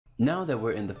Now that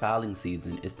we're in the filing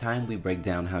season, it's time we break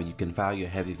down how you can file your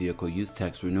heavy vehicle use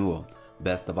tax renewal.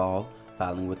 Best of all,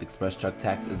 filing with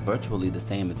ExpressTruckTax is virtually the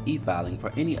same as e-filing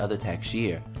for any other tax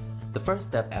year. The first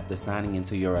step after signing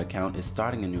into your account is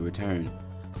starting a new return.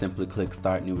 Simply click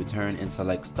Start New Return and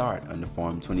select Start under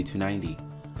Form 2290.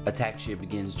 A tax year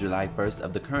begins July 1st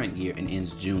of the current year and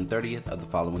ends June 30th of the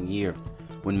following year.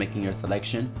 When making your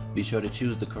selection, be sure to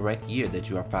choose the correct year that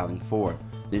you are filing for.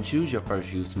 Then choose your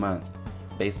first use month.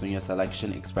 Based on your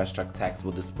selection, ExpressTruckTax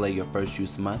will display your first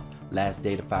use month, last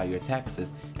day to file your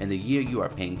taxes, and the year you are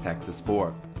paying taxes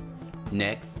for.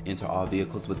 Next, enter all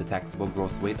vehicles with a taxable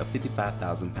gross weight of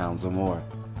 55,000 pounds or more.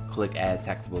 Click Add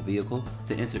Taxable Vehicle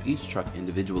to enter each truck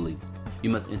individually.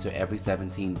 You must enter every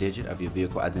 17 digit of your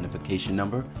vehicle identification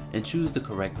number and choose the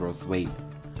correct gross weight.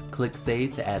 Click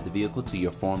Save to add the vehicle to your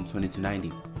Form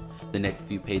 2290. The next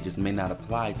few pages may not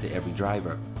apply to every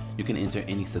driver. You can enter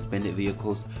any suspended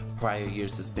vehicles, prior year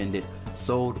suspended,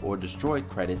 sold or destroyed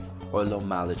credits, or low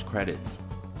mileage credits.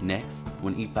 Next,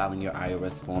 when e-filing your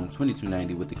IRS Form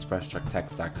 2290 with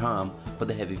ExpressTruckTax.com for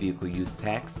the heavy vehicle use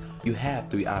tax, you have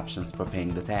three options for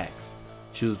paying the tax.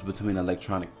 Choose between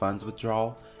electronic funds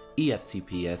withdrawal,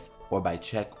 EFTPS, or by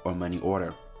check or money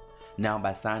order. Now,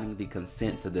 by signing the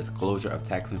consent to disclosure of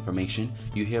tax information,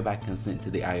 you hereby consent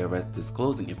to the IRS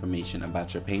disclosing information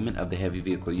about your payment of the heavy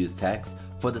vehicle use tax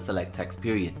for the select tax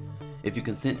period. If you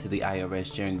consent to the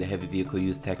IRS sharing the heavy vehicle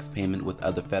use tax payment with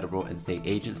other federal and state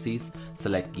agencies,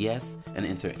 select Yes and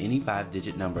enter any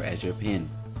 5-digit number as your PIN.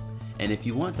 And if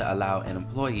you want to allow an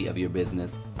employee of your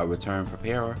business, a return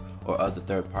preparer, or other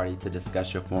third party to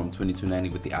discuss your Form 2290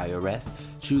 with the IRS,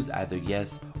 choose either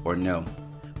Yes or No.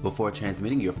 Before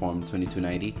transmitting your Form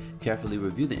 2290, carefully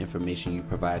review the information you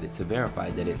provided to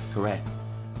verify that it's correct.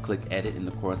 Click Edit in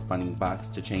the corresponding box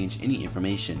to change any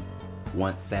information.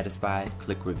 Once satisfied,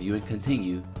 click Review and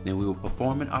Continue, then we will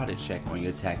perform an audit check on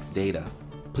your tax data.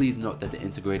 Please note that the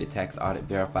integrated tax audit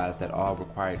verifies that all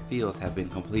required fields have been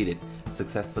completed.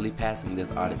 Successfully passing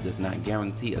this audit does not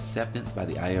guarantee acceptance by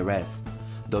the IRS.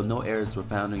 Though no errors were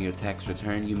found on your tax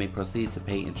return, you may proceed to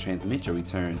pay and transmit your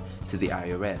return to the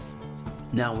IRS.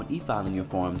 Now, when e-filing your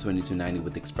Form 2290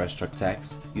 with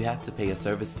ExpressTruckTax, you have to pay a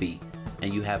service fee,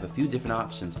 and you have a few different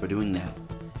options for doing that.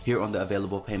 Here on the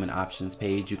Available Payment Options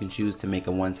page, you can choose to make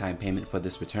a one-time payment for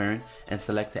this return and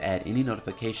select to add any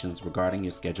notifications regarding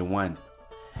your Schedule 1.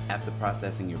 After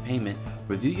processing your payment,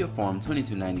 review your Form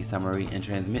 2290 summary and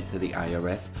transmit to the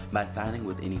IRS by signing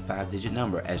with any 5-digit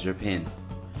number as your PIN.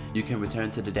 You can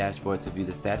return to the dashboard to view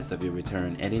the status of your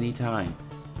return at any time.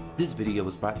 This video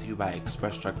was brought to you by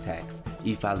ExpressTruckTax,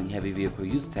 e-filing heavy vehicle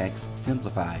use tax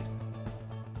simplified.